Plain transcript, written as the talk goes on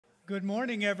Good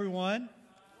morning, everyone.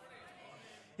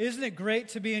 Isn't it great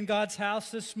to be in God's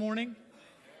house this morning?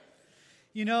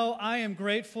 You know, I am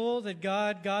grateful that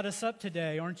God got us up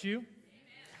today, aren't you?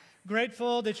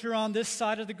 Grateful that you're on this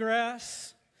side of the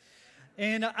grass.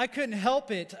 And I couldn't help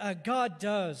it. God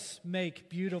does make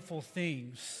beautiful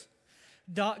things.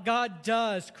 God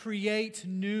does create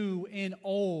new in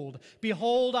old.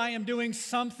 Behold, I am doing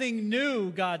something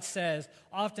new, God says,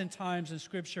 oftentimes in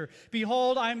Scripture.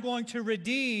 Behold, I am going to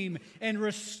redeem and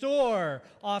restore,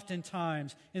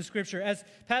 oftentimes in Scripture. As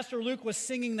Pastor Luke was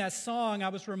singing that song, I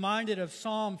was reminded of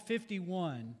Psalm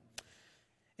 51.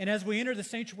 And as we enter the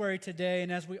sanctuary today,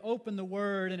 and as we open the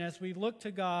Word, and as we look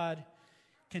to God,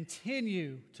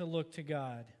 continue to look to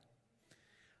God,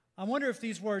 I wonder if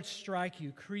these words strike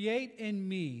you. Create in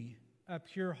me a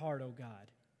pure heart, O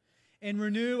God, and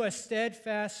renew a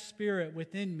steadfast spirit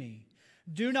within me.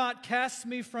 Do not cast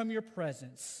me from your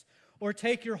presence or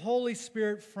take your Holy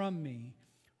Spirit from me.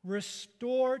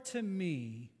 Restore to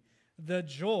me the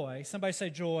joy, somebody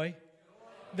say joy,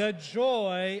 the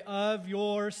joy of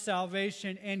your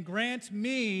salvation, and grant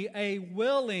me a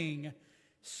willing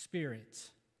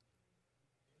spirit.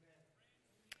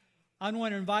 I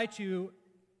want to invite you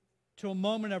to a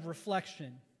moment of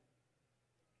reflection.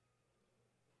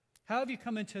 How have you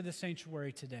come into the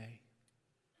sanctuary today?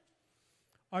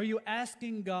 Are you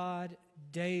asking God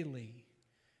daily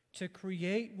to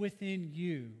create within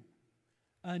you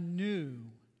a new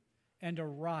and a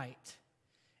right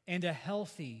and a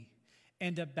healthy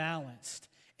and a balanced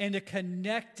and a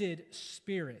connected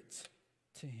spirit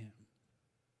to Him?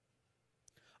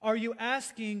 Are you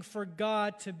asking for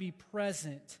God to be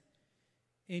present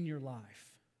in your life?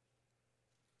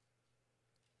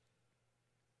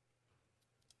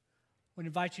 I would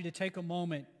invite you to take a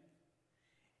moment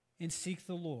and seek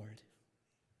the Lord.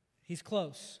 He's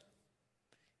close.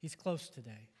 He's close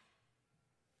today.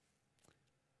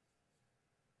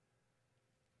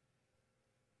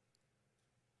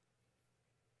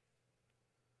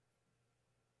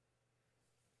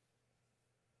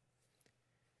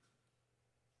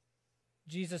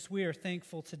 Jesus, we are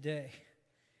thankful today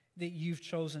that you've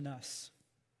chosen us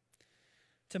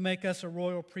to make us a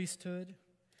royal priesthood,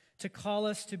 to call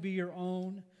us to be your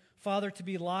own, Father, to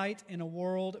be light in a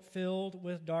world filled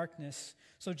with darkness.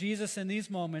 So Jesus, in these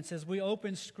moments, as we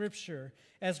open Scripture,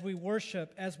 as we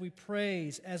worship, as we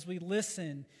praise, as we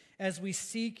listen, as we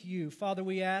seek you, Father,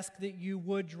 we ask that you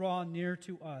would draw near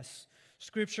to us.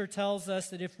 Scripture tells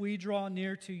us that if we draw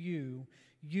near to you,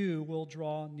 you will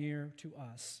draw near to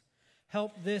us.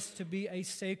 Help this to be a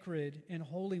sacred and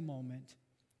holy moment.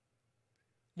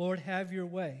 Lord, have your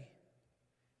way.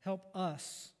 Help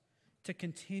us to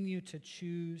continue to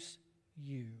choose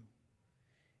you.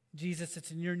 Jesus,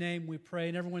 it's in your name we pray.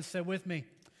 And everyone said with me,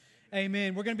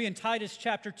 amen. We're going to be in Titus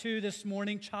chapter 2 this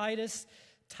morning. Titus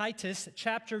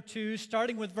chapter 2,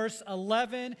 starting with verse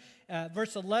 11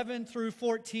 through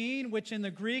 14, which in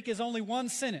the Greek is only one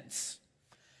sentence.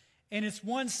 And it's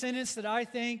one sentence that I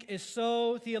think is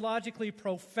so theologically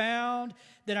profound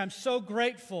that I'm so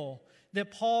grateful that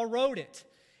Paul wrote it.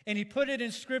 And he put it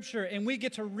in Scripture, and we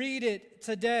get to read it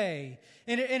today.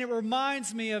 And it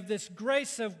reminds me of this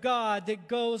grace of God that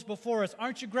goes before us.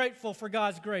 Aren't you grateful for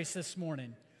God's grace this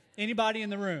morning? Anybody in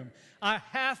the room? I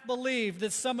half believe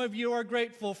that some of you are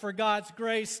grateful for God's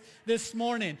grace this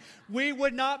morning. We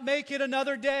would not make it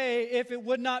another day if it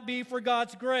would not be for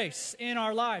God's grace in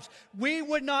our lives. We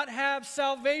would not have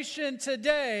salvation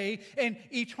today and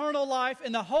eternal life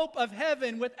and the hope of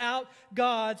heaven without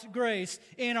God's grace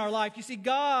in our life. You see,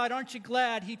 God, aren't you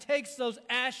glad He takes those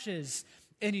ashes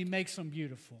and He makes them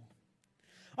beautiful?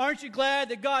 Aren't you glad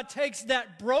that God takes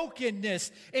that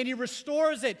brokenness and He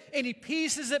restores it and He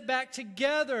pieces it back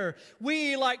together?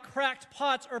 We, like cracked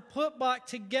pots, are put back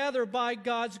together by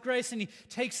God's grace, and He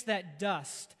takes that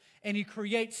dust and He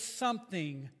creates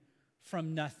something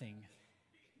from nothing.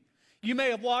 You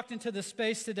may have walked into the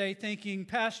space today thinking,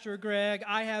 Pastor Greg,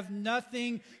 I have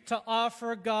nothing to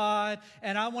offer God,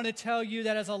 and I want to tell you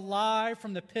that is a lie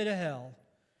from the pit of hell.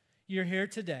 You're here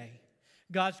today.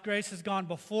 God's grace has gone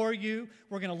before you.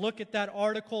 We're going to look at that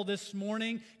article this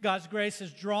morning. God's grace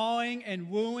is drawing and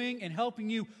wooing and helping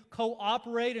you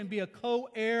cooperate and be a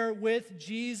co-heir with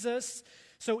Jesus.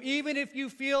 So even if you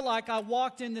feel like I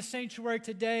walked in the sanctuary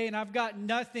today and I've got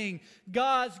nothing,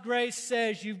 God's grace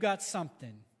says you've got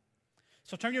something.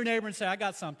 So turn to your neighbor and say, I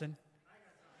got something.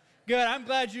 Good, I'm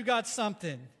glad you got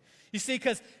something. You see,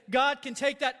 because God can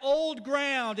take that old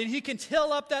ground and He can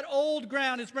till up that old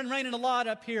ground. It's been raining a lot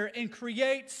up here, and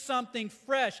create something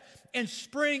fresh and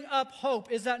spring up hope.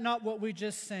 Is that not what we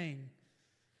just sang?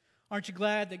 Aren't you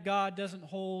glad that God doesn't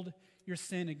hold your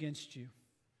sin against you?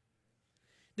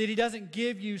 that He doesn't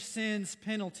give you sin's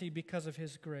penalty because of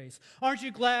His grace? Aren't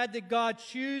you glad that God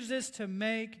chooses to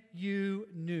make you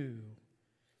new?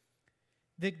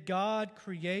 That God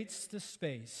creates the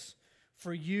space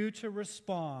for you to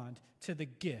respond to the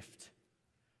gift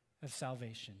of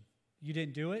salvation. You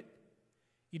didn't do it.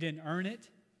 You didn't earn it.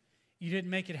 You didn't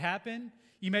make it happen.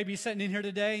 You may be sitting in here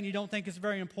today and you don't think it's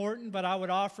very important, but I would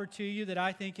offer to you that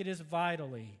I think it is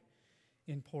vitally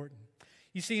important.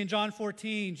 You see, in John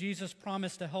 14, Jesus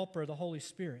promised a helper, the Holy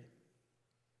Spirit.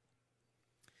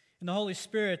 And the Holy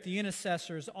Spirit, the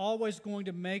intercessor, is always going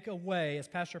to make a way, as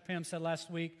Pastor Pam said last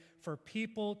week, for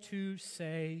people to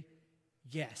say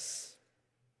yes.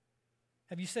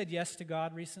 Have you said yes to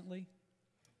God recently?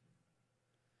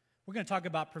 We're going to talk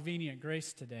about prevenient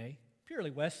grace today,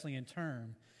 purely Wesleyan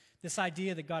term. This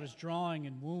idea that God is drawing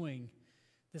and wooing,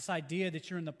 this idea that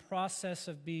you're in the process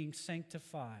of being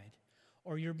sanctified,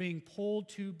 or you're being pulled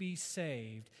to be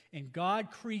saved, and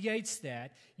God creates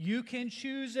that. You can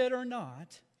choose it or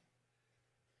not.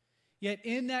 Yet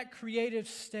in that creative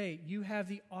state, you have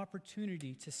the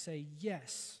opportunity to say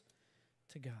yes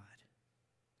to God.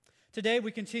 Today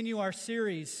we continue our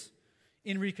series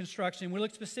in Reconstruction. We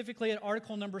look specifically at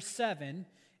article number 7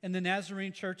 in the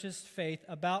Nazarene Church's faith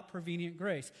about prevenient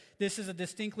grace. This is a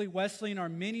distinctly Wesleyan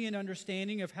Arminian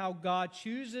understanding of how God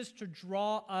chooses to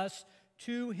draw us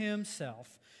to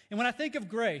Himself. And when I think of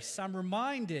grace, I'm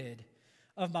reminded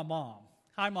of my mom.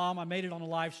 Hi, Mom. I made it on a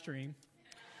live stream.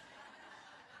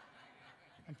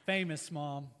 I'm famous,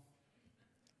 Mom.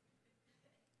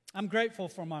 I'm grateful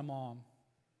for my mom.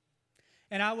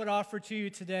 And I would offer to you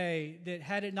today that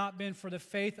had it not been for the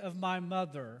faith of my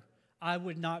mother, I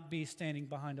would not be standing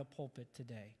behind a pulpit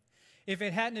today. If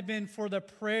it hadn't been for the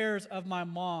prayers of my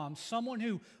mom, someone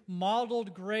who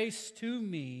modeled grace to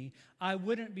me, I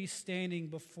wouldn't be standing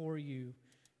before you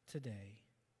today.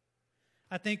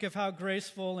 I think of how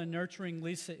graceful and nurturing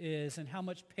Lisa is and how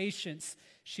much patience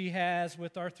she has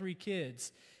with our 3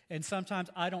 kids. And sometimes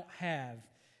I don't have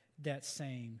that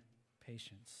same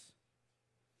patience.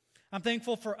 I'm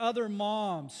thankful for other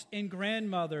moms and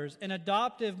grandmothers and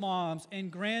adoptive moms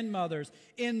and grandmothers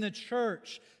in the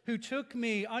church who took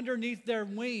me underneath their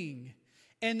wing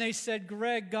and they said,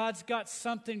 Greg, God's got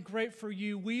something great for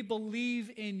you. We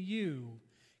believe in you.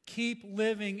 Keep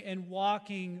living and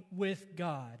walking with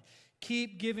God.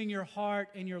 Keep giving your heart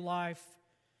and your life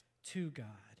to God.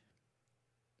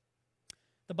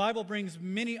 The Bible brings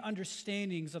many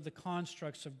understandings of the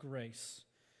constructs of grace.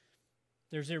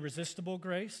 There's irresistible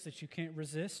grace that you can't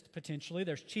resist, potentially.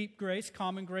 There's cheap grace,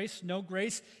 common grace, no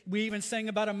grace. We even sang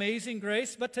about amazing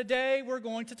grace, but today we're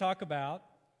going to talk about,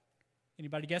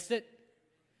 anybody guessed it?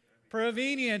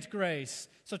 Prevenient grace.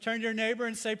 So turn to your neighbor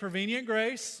and say, prevenient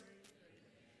grace.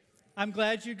 I'm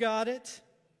glad you got it.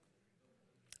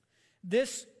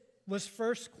 This was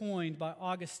first coined by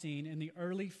Augustine in the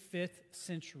early 5th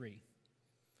century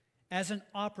as an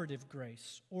operative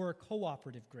grace or a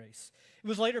cooperative grace. It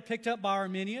was later picked up by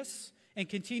Arminius and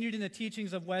continued in the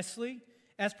teachings of Wesley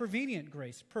as prevenient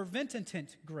grace,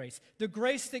 prevenient grace, the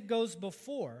grace that goes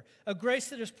before, a grace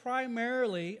that is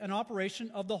primarily an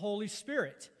operation of the Holy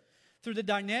Spirit. Through the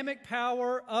dynamic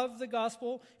power of the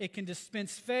gospel, it can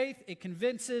dispense faith, it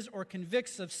convinces or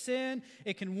convicts of sin,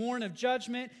 it can warn of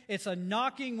judgment. It's a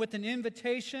knocking with an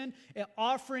invitation,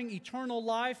 offering eternal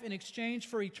life in exchange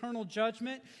for eternal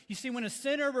judgment. You see, when a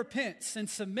sinner repents and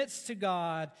submits to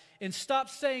God and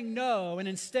stops saying no and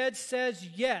instead says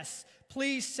yes,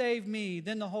 please save me,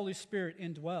 then the Holy Spirit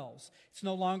indwells. It's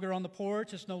no longer on the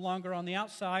porch, it's no longer on the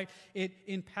outside. It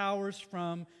empowers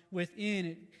from within.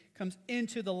 It comes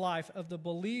into the life of the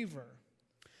believer.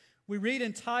 We read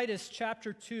in Titus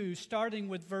chapter 2, starting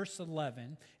with verse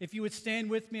 11. If you would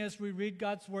stand with me as we read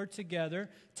God's word together.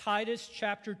 Titus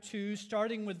chapter 2,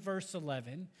 starting with verse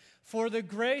 11. For the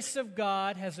grace of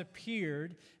God has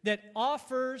appeared that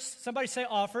offers, somebody say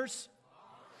offers.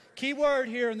 Key word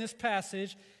here in this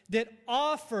passage, that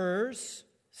offers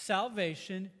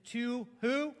salvation to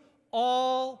who?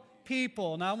 All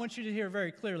people. Now I want you to hear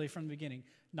very clearly from the beginning.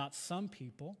 Not some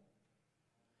people.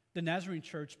 The Nazarene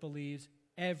Church believes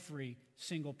every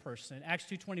single person. Acts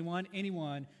 2:21,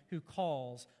 anyone who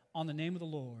calls on the name of the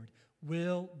Lord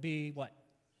will be what?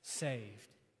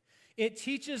 Saved. It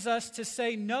teaches us to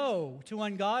say no to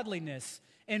ungodliness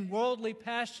and worldly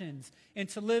passions and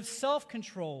to live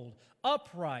self-controlled,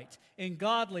 upright, and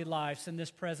godly lives in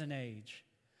this present age.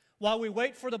 While we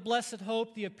wait for the blessed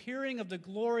hope, the appearing of the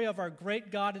glory of our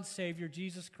great God and Savior,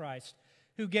 Jesus Christ,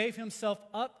 who gave Himself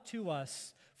up to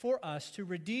us, for us, to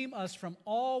redeem us from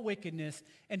all wickedness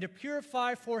and to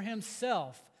purify for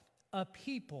Himself a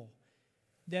people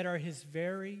that are His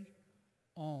very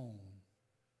own.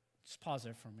 Just pause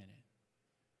there for a minute.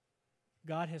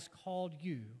 God has called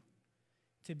you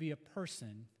to be a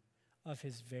person of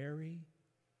His very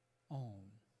own.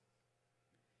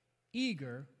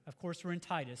 Eager, of course we're in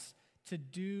Titus, to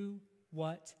do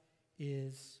what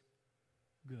is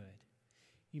good.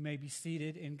 You may be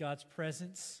seated in God's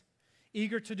presence.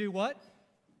 Eager to do what?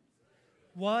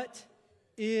 What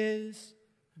is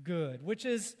good, which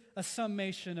is a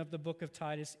summation of the book of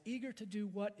Titus. Eager to do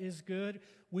what is good.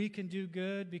 We can do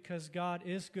good because God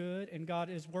is good, and God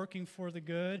is working for the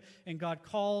good, and God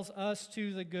calls us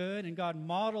to the good, and God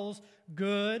models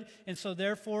good. And so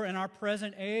therefore, in our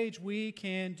present age, we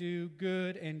can do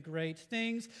good and great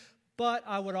things. But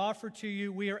I would offer to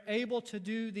you, we are able to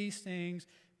do these things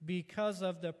because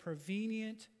of the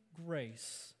prevenient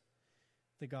grace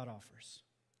that God offers.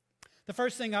 The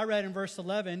first thing I read in verse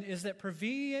 11 is that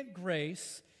prevenient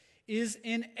grace is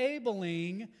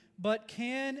enabling but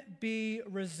can be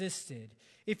resisted.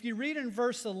 If you read in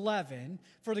verse 11,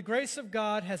 for the grace of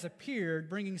God has appeared,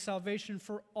 bringing salvation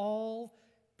for all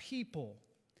people.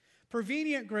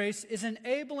 Prevenient grace is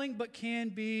enabling but can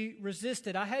be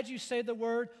resisted. I had you say the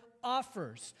word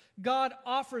offers. God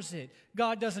offers it.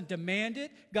 God doesn't demand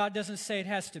it. God doesn't say it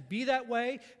has to be that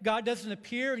way. God doesn't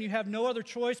appear and you have no other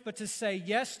choice but to say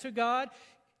yes to God.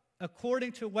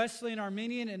 According to Wesleyan,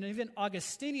 Arminian, and even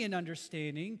Augustinian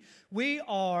understanding, we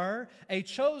are a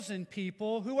chosen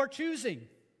people who are choosing.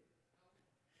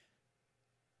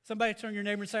 Somebody turn to your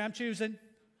neighbor and say, I'm choosing.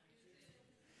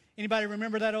 Anybody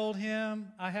remember that old hymn?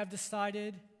 I have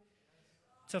decided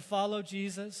to follow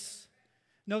Jesus.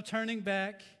 No turning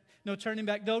back. No turning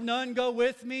back. Though none go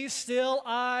with me, still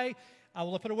I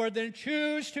will put a word there,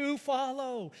 choose to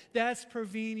follow. That's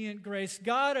prevenient grace.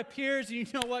 God appears, and you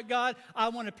know what, God? I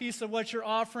want a piece of what you're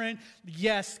offering.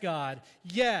 Yes, God.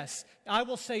 Yes. I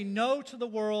will say no to the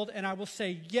world, and I will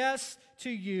say yes to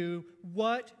you,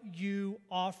 what you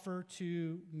offer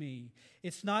to me.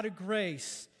 It's not a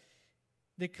grace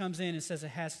that comes in and says it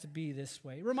has to be this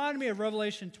way. It reminded me of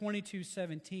Revelation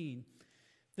 22:17.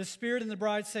 The Spirit and the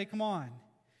bride say, come on.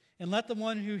 And let the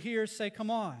one who hears say,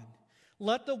 come on.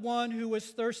 Let the one who is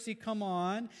thirsty come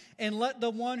on. And let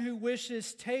the one who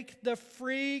wishes take the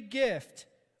free gift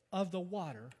of the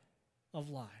water of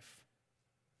life.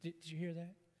 Did you hear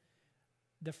that?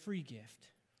 The free gift.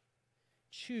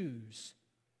 Choose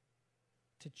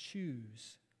to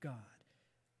choose God.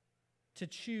 To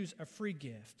choose a free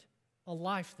gift. A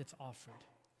life that's offered.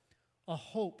 A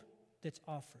hope that's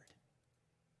offered.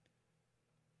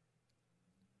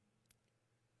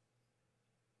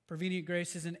 Prevenient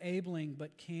grace is enabling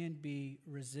but can be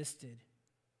resisted.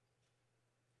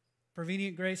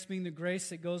 Prevenient grace being the grace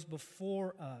that goes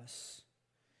before us.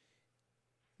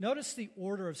 Notice the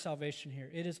order of salvation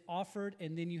here. It is offered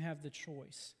and then you have the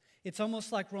choice. It's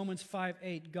almost like Romans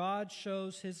 5:8. God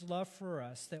shows His love for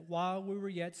us that while we were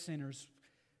yet sinners,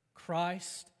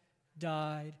 Christ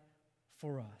died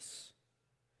for us.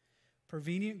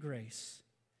 Prevenient grace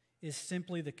is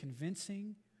simply the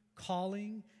convincing,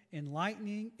 calling,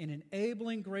 enlightening, and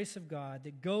enabling grace of God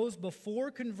that goes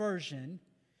before conversion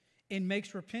and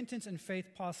makes repentance and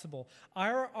faith possible.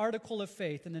 Our article of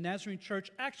faith in the Nazarene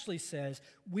Church actually says,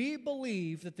 we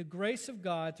believe that the grace of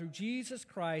God through Jesus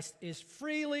Christ is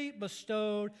freely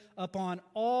bestowed upon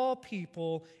all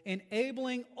people,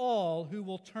 enabling all who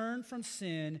will turn from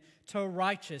sin to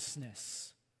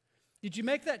righteousness. Did you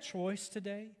make that choice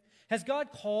today? Has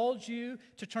God called you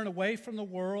to turn away from the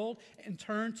world and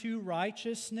turn to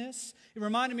righteousness? It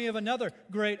reminded me of another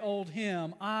great old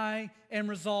hymn. I am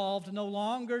resolved no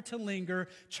longer to linger,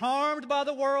 charmed by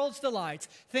the world's delights.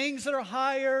 Things that are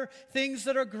higher, things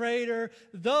that are greater,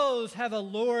 those have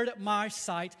allured my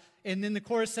sight. And then the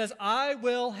chorus says, I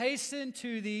will hasten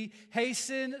to thee,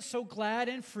 hasten so glad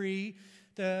and free.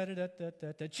 Da, da, da, da,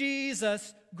 da, da.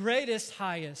 Jesus, greatest,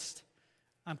 highest,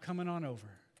 I'm coming on over.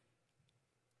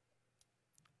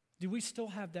 Do we still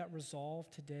have that resolve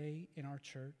today in our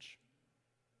church?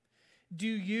 Do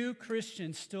you,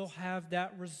 Christians, still have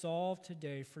that resolve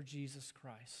today for Jesus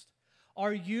Christ?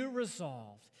 Are you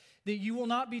resolved that you will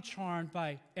not be charmed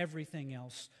by everything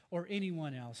else or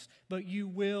anyone else, but you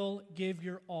will give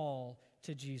your all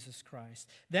to Jesus Christ?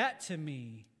 That, to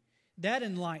me, that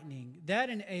enlightening,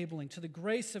 that enabling to the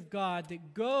grace of God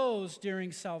that goes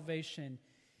during salvation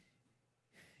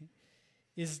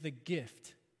is the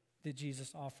gift that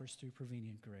Jesus offers through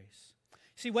prevenient grace.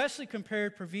 See, Wesley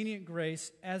compared prevenient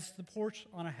grace as the porch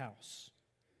on a house.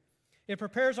 It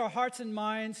prepares our hearts and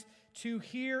minds to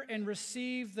hear and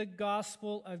receive the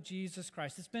gospel of Jesus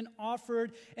Christ. It's been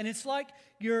offered, and it's like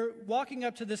you're walking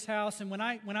up to this house, and when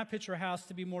I picture a house,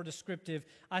 to be more descriptive,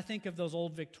 I think of those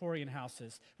old Victorian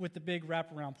houses with the big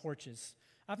wraparound porches.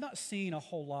 I've not seen a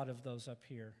whole lot of those up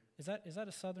here. Is that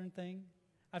a Southern thing?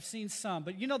 I've seen some,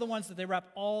 but you know the ones that they wrap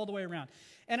all the way around.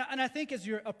 And I think as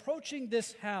you're approaching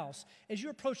this house, as you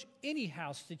approach any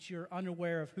house that you're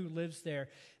unaware of who lives there,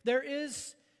 there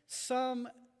is some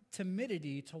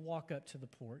timidity to walk up to the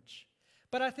porch.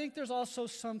 But I think there's also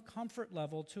some comfort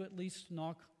level to at least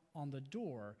knock on the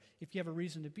door if you have a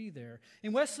reason to be there.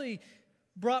 And Wesley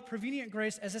brought Prevenient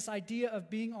Grace as this idea of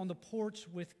being on the porch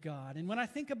with God. And when I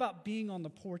think about being on the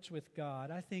porch with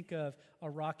God, I think of a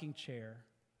rocking chair.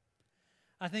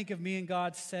 I think of me and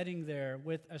God sitting there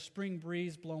with a spring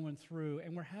breeze blowing through,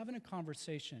 and we're having a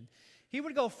conversation. He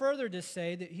would go further to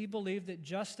say that he believed that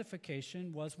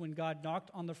justification was when God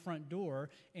knocked on the front door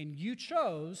and you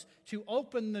chose to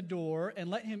open the door and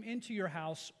let him into your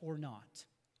house or not.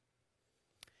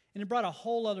 And it brought a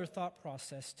whole other thought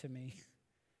process to me.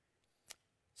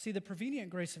 See, the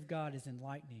prevenient grace of God is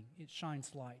enlightening. It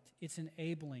shines light. It's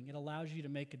enabling. It allows you to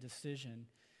make a decision.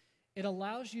 It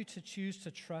allows you to choose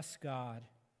to trust God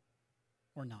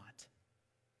or not.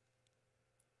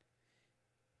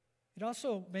 It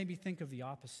also made me think of the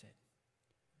opposite.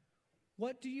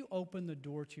 What do you open the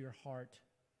door to your heart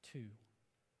to?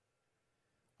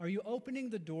 Are you opening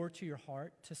the door to your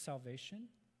heart to salvation?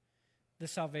 The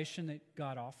salvation that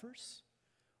God offers?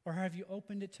 Or have you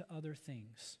opened it to other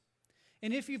things?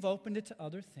 And if you've opened it to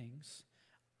other things,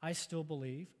 I still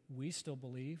believe, we still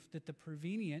believe, that the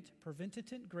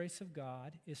preventative grace of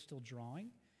God is still drawing,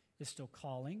 is still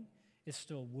calling, is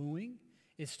still wooing,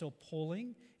 is still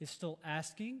pulling, is still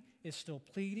asking, is still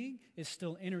pleading, is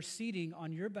still interceding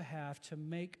on your behalf to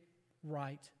make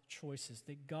right choices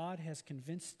that God has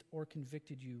convinced or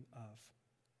convicted you of.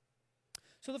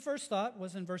 So the first thought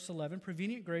was in verse 11,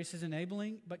 prevenient grace is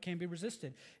enabling but can be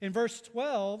resisted. In verse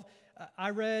 12,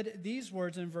 I read these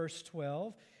words in verse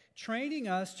 12, training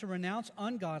us to renounce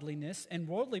ungodliness and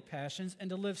worldly passions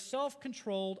and to live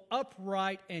self-controlled,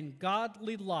 upright, and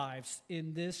godly lives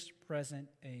in this present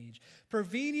age.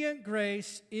 Prevenient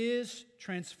grace is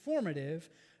transformative,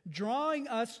 drawing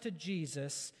us to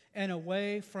Jesus and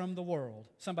away from the world.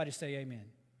 Somebody say amen.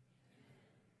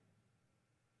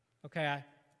 Okay,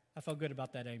 I felt good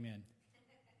about that amen.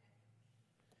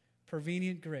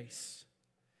 Prevenient grace.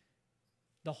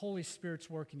 The Holy Spirit's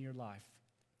work in your life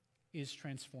is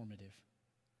transformative.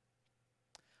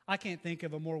 I can't think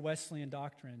of a more Wesleyan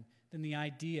doctrine than the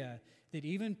idea that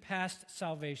even past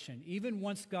salvation, even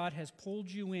once God has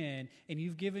pulled you in and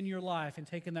you've given your life and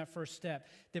taken that first step,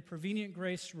 that prevenient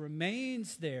grace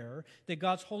remains there, that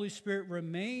God's Holy Spirit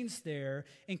remains there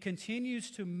and continues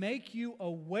to make you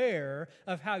aware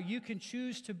of how you can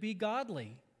choose to be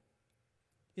godly.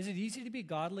 Is it easy to be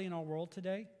godly in our world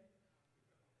today?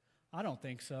 I don't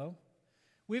think so.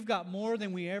 We've got more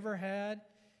than we ever had.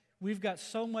 We've got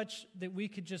so much that we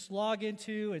could just log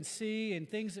into and see and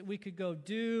things that we could go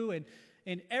do,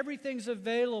 and everything's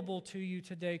available to you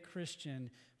today,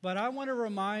 Christian. But I want to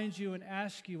remind you and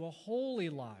ask you, a holy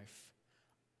life,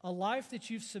 a life that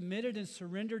you've submitted and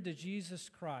surrendered to Jesus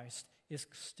Christ, is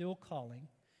still calling,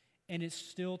 and it's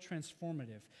still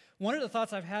transformative. One of the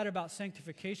thoughts I've had about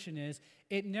sanctification is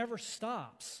it never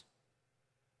stops.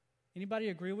 Anybody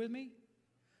agree with me?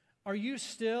 Are you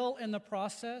still in the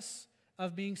process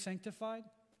of being sanctified?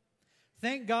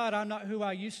 Thank God I'm not who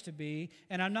I used to be,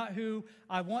 and I'm not who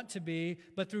I want to be,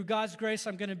 but through God's grace,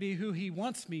 I'm going to be who He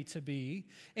wants me to be.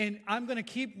 And I'm going to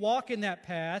keep walking that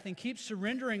path and keep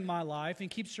surrendering my life and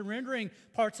keep surrendering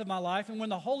parts of my life. And when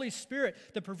the Holy Spirit,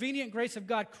 the prevenient grace of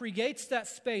God, creates that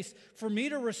space for me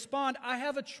to respond, I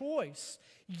have a choice.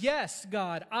 Yes,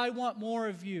 God, I want more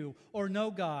of you. Or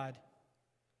no, God,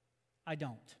 I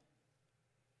don't.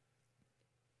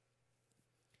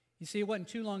 You see, it wasn't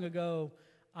too long ago,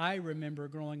 I remember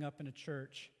growing up in a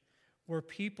church where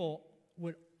people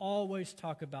would always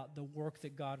talk about the work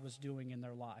that God was doing in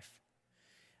their life.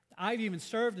 I've even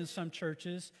served in some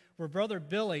churches where Brother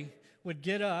Billy would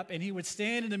get up and he would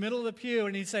stand in the middle of the pew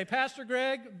and he'd say, Pastor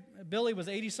Greg, Billy was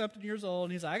 80-something years old,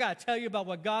 and he's like, I got to tell you about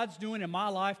what God's doing in my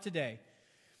life today.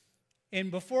 And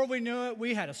before we knew it,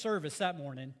 we had a service that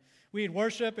morning. We'd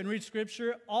worship and read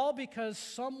Scripture, all because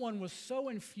someone was so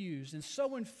infused and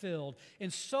so infilled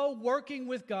and so working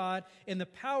with God in the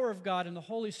power of God and the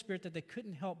Holy Spirit that they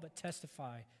couldn't help but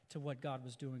testify to what God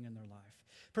was doing in their life.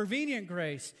 Prevenient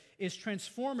grace is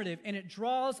transformative, and it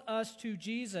draws us to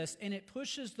Jesus, and it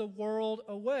pushes the world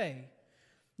away.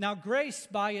 Now, grace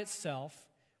by itself,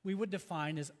 we would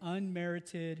define as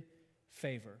unmerited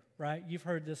favor, right? You've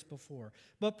heard this before.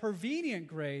 But prevenient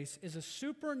grace is a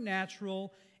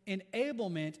supernatural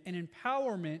enablement and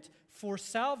empowerment for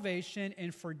salvation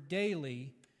and for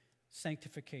daily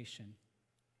sanctification.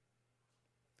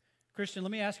 Christian,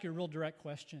 let me ask you a real direct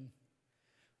question.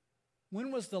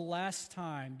 When was the last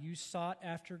time you sought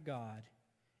after God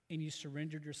and you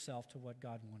surrendered yourself to what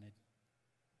God wanted?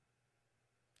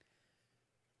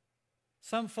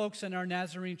 Some folks in our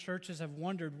Nazarene churches have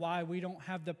wondered why we don't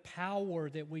have the power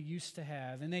that we used to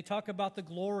have. And they talk about the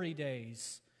glory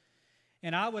days.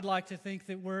 And I would like to think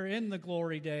that we're in the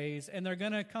glory days and they're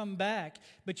going to come back.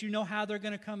 But you know how they're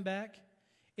going to come back?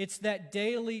 It's that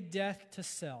daily death to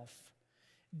self,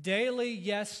 daily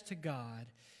yes to God,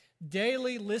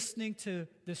 daily listening to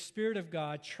the Spirit of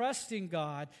God, trusting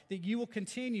God that He will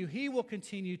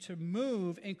continue to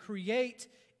move and create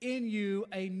in you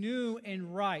a new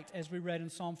and right, as we read in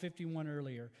Psalm 51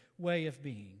 earlier, way of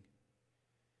being.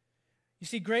 You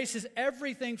see, grace is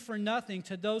everything for nothing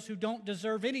to those who don't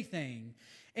deserve anything.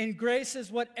 And grace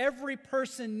is what every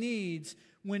person needs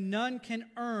when none can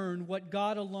earn what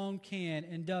God alone can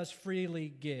and does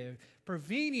freely give.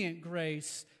 Prevenient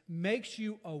grace makes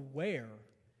you aware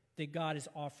that God is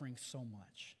offering so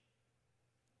much.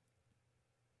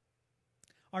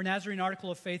 Our Nazarene Article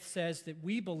of Faith says that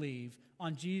we believe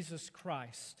on Jesus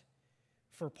Christ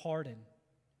for pardon.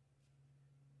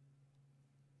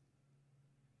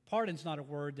 Pardon's not a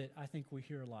word that I think we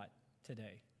hear a lot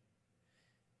today.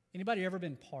 Anybody ever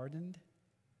been pardoned?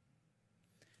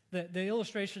 The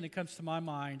illustration that comes to my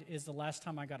mind is the last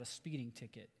time I got a speeding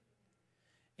ticket.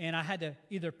 And I had to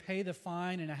either pay the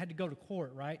fine and I had to go to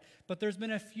court, right? But there's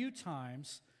been a few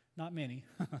times, not many,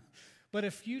 but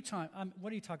a few times.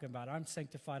 What are you talking about? I'm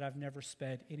sanctified. I've never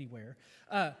sped anywhere.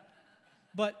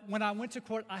 But when I went to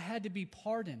court, I had to be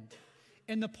pardoned.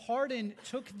 And the pardon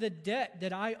took the debt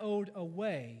that I owed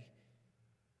away.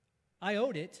 I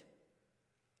owed it.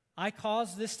 I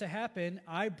caused this to happen.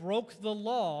 I broke the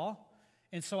law.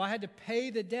 And so I had to pay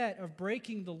the debt of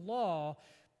breaking the law.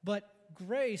 But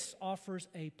grace offers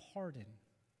a pardon,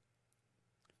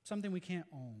 something we can't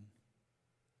own.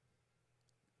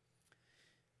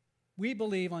 We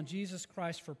believe on Jesus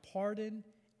Christ for pardon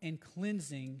and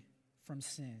cleansing from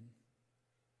sin.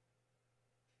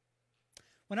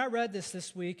 When I read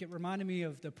this week, it reminded me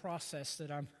of the process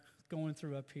that I'm going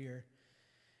through up here.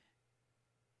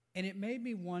 And it made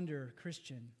me wonder,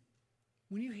 Christian,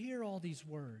 when you hear all these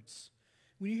words,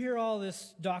 when you hear all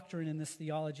this doctrine and this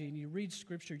theology and you read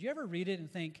Scripture, do you ever read it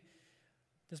and think,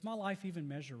 does my life even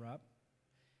measure up?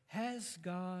 Has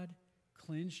God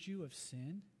cleansed you of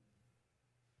sin?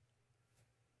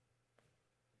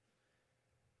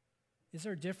 Is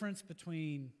there a difference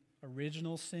between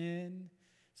original sin,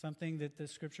 something that the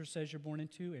Scripture says you're born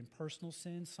into, and personal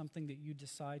sin, something that you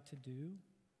decide to do?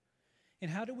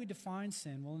 And how do we define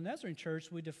sin? Well, in the Nazarene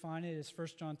Church, we define it as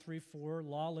 1 John 3:4,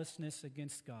 lawlessness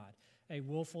against God, a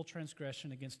willful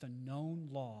transgression against a known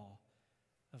law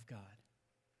of God.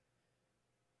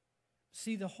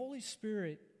 See, the Holy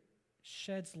Spirit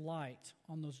sheds light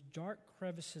on those dark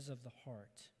crevices of the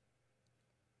heart.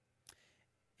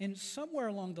 And somewhere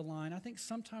along the line, I think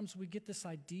sometimes we get this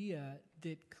idea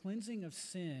that cleansing of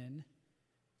sin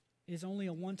is only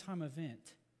a one-time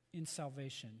event in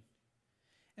salvation.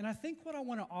 And I think what I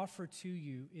want to offer to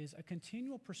you is a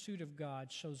continual pursuit of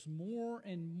God shows more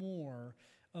and more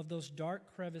of those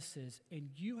dark crevices, and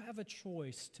you have a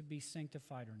choice to be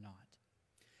sanctified or not.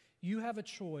 You have a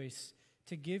choice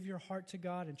to give your heart to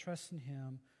God and trust in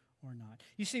Him or not.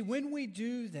 You see, when we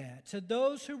do that, to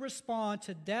those who respond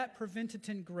to that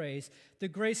prevenient grace, the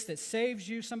grace that saves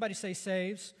you, somebody say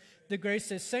saves, the grace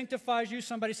that sanctifies you,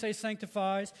 somebody say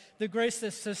sanctifies, the grace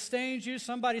that sustains you,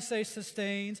 somebody say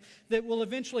sustains, that will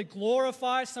eventually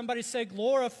glorify, somebody say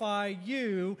glorify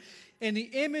you, in the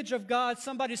image of God,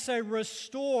 somebody say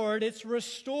restored, it's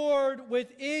restored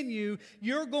within you,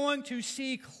 you're going to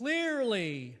see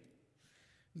clearly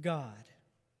God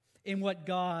in what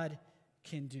God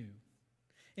can do,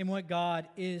 in what God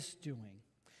is doing.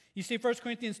 You see, 1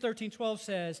 Corinthians 13:12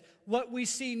 says, what we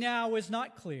see now is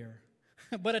not clear,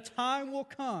 but a time will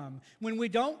come when we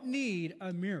don't need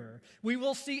a mirror. We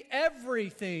will see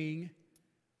everything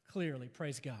clearly.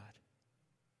 Praise God.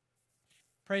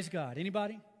 Praise God.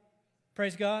 Anybody?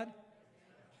 Praise God.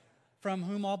 From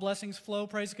whom all blessings flow.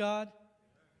 Praise God.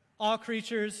 All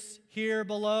creatures here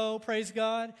below. Praise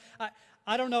God.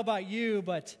 I don't know about you,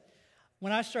 but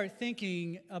when I start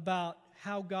thinking about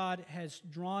how God has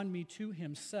drawn me to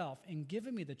Himself and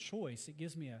given me the choice, it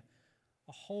gives me a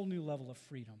whole new level of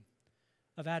freedom,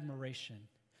 of admiration,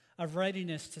 of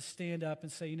readiness to stand up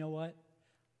and say, you know what?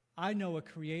 I know a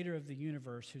creator of the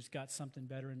universe who's got something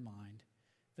better in mind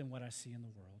than what I see in the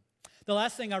world. The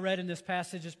last thing I read in this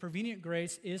passage is prevenient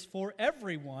grace is for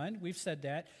everyone. We've said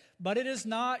that, but it is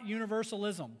not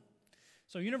universalism.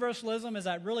 So universalism is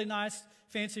that really nice,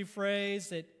 fancy phrase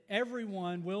that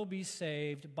Everyone will be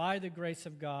saved by the grace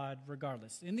of God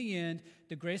regardless. In the end,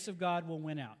 the grace of God will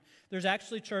win out. There's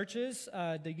actually churches,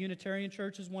 the Unitarian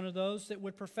Church is one of those that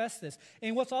would profess this.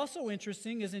 And what's also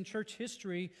interesting is in church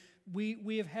history,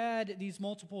 we have had these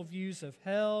multiple views of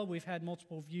hell. We've had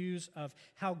multiple views of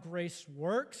how grace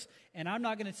works. And I'm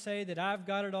not going to say that I've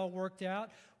got it all worked out.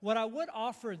 What I would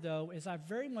offer, though, is I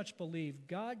very much believe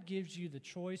God gives you the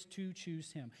choice to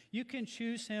choose Him. You can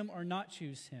choose Him or not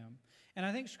choose Him. And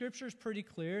I think Scripture is pretty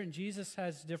clear, and Jesus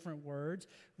has different words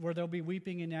where there'll be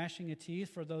weeping and gnashing of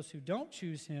teeth for those who don't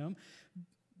choose Him.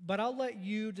 But I'll let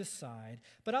you decide.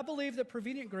 But I believe that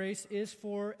prevenient grace is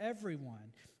for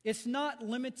everyone. It's not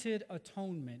limited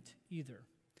atonement either.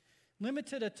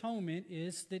 Limited atonement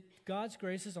is that God's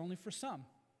grace is only for some.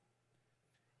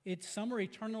 Some are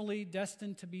eternally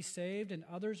destined to be saved, and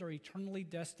others are eternally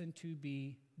destined to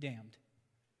be damned.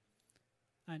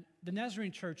 And the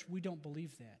Nazarene Church, we don't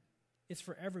believe that. It's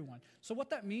for everyone. So what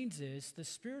that means is the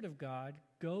Spirit of God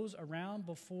goes around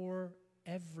before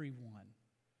everyone.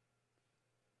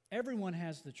 Everyone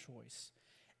has the choice.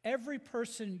 Every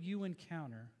person you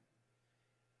encounter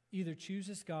either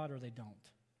chooses God or they don't.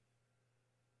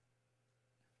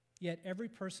 Yet every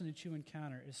person that you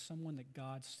encounter is someone that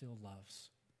God still loves.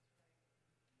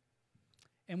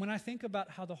 And when I think about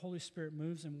how the Holy Spirit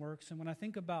moves and works, and when I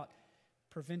think about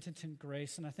prevenient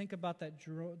grace, and I think about that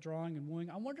drawing and wooing,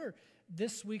 I wonder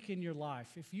this week in your life,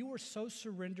 if you were so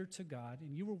surrendered to God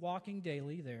and you were walking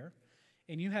daily there,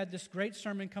 and you had this great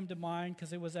sermon come to mind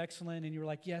because it was excellent, and you were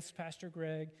like, yes, Pastor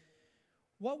Greg,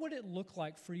 what would it look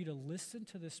like for you to listen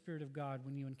to the Spirit of God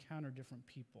when you encounter different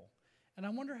people? And I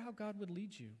wonder how God would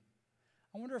lead you.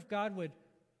 I wonder if God would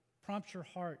prompt your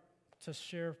heart to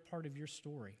share part of your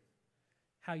story,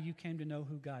 how you came to know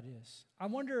who God is. I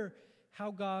wonder how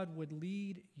God would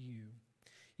lead you.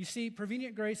 You see,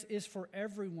 prevenient grace is for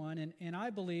everyone, and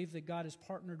I believe that God has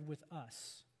partnered with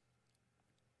us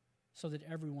so that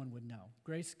everyone would know.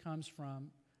 Faith comes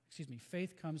from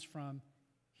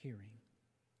hearing.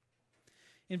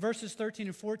 In verses 13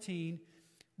 and 14,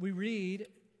 we read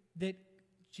that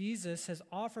Jesus has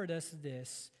offered us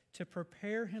this to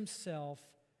prepare Himself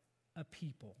a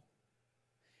people.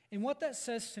 And what that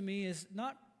says to me is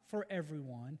not for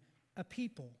everyone, a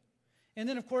people. And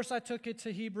then, of course, I took it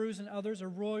to Hebrews and others, a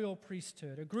royal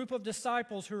priesthood, a group of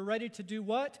disciples who are ready to do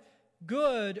what?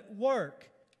 Good work.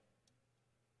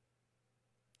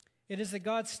 It is that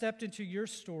God stepped into your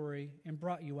story and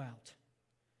brought you out.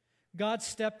 God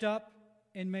stepped up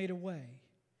and made a way.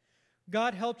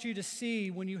 God helped you to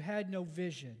see when you had no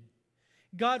vision.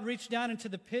 God reached down into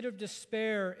the pit of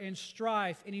despair and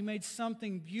strife, and He made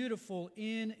something beautiful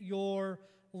in your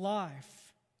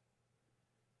life.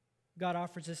 God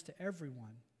offers this to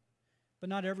everyone, but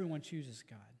not everyone chooses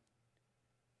God.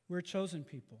 We're a chosen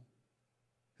people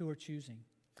who are choosing.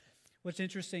 What's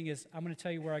interesting is, I'm going to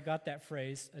tell you where I got that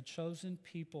phrase, a chosen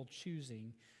people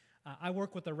choosing. I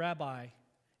work with a rabbi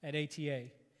at ATA,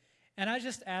 and I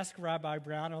just asked Rabbi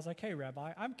Brown, I was like, hey,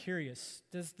 Rabbi, I'm curious,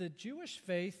 does the Jewish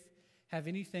faith have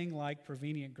anything like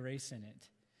prevenient grace in it?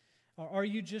 Or are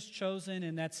you just chosen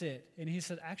and that's it? And he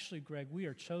said, actually, Greg, we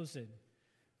are chosen,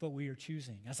 but we are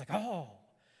choosing. I was like, oh,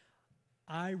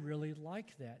 I really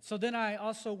like that. So then I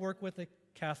also work with a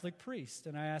Catholic priest,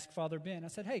 and I asked Father Ben, I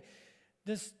said, hey,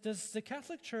 does the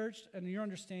Catholic Church, and your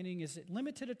understanding, is it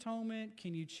limited atonement?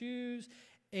 Can you choose?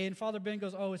 And Father Ben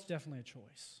goes, oh, it's definitely a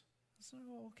choice. I said,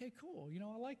 oh, okay, cool. You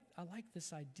know, I like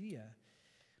this idea.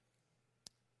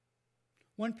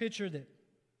 One picture that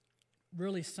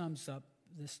really sums up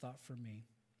this thought for me.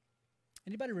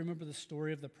 Anybody remember the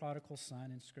story of the prodigal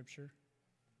son in Scripture?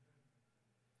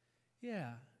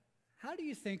 Yeah. How do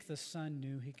you think the son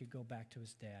knew he could go back to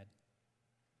his dad?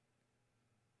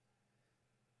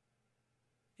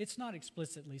 It's not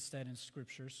explicitly said in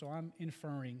Scripture, so I'm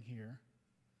inferring here.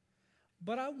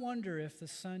 But I wonder if the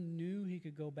son knew he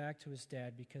could go back to his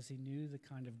dad because he knew the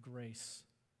kind of grace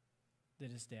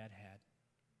that his dad had.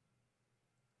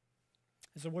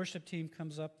 As the worship team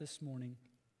comes up this morning,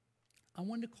 I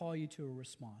wanted to call you to a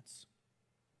response.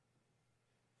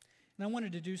 And I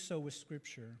wanted to do so with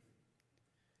Scripture.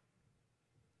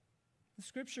 The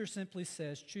Scripture simply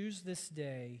says, choose this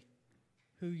day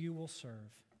who you will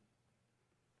serve.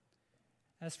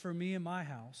 As for me and my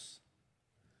house,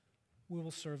 we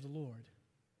will serve the Lord.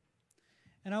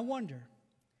 And I wonder,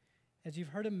 as you've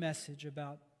heard a message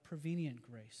about prevenient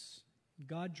grace,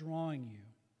 God drawing you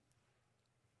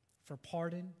for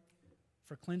pardon,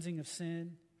 for cleansing of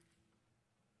sin,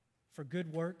 for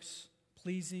good works,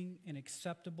 pleasing and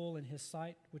acceptable in His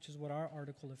sight, which is what our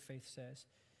article of faith says.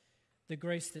 The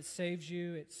grace that saves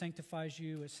you, it sanctifies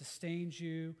you, it sustains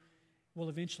you, will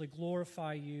eventually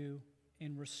glorify you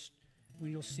and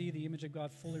when you'll see the image of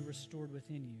God fully restored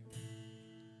within you.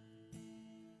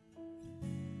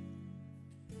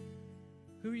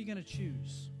 Who are you going to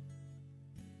choose?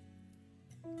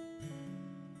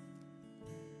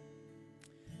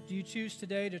 Do you choose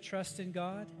today to trust in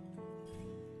God?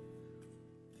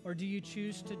 Or do you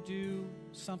choose to do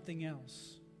something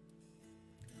else?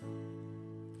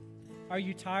 Are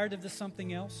you tired of the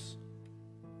something else?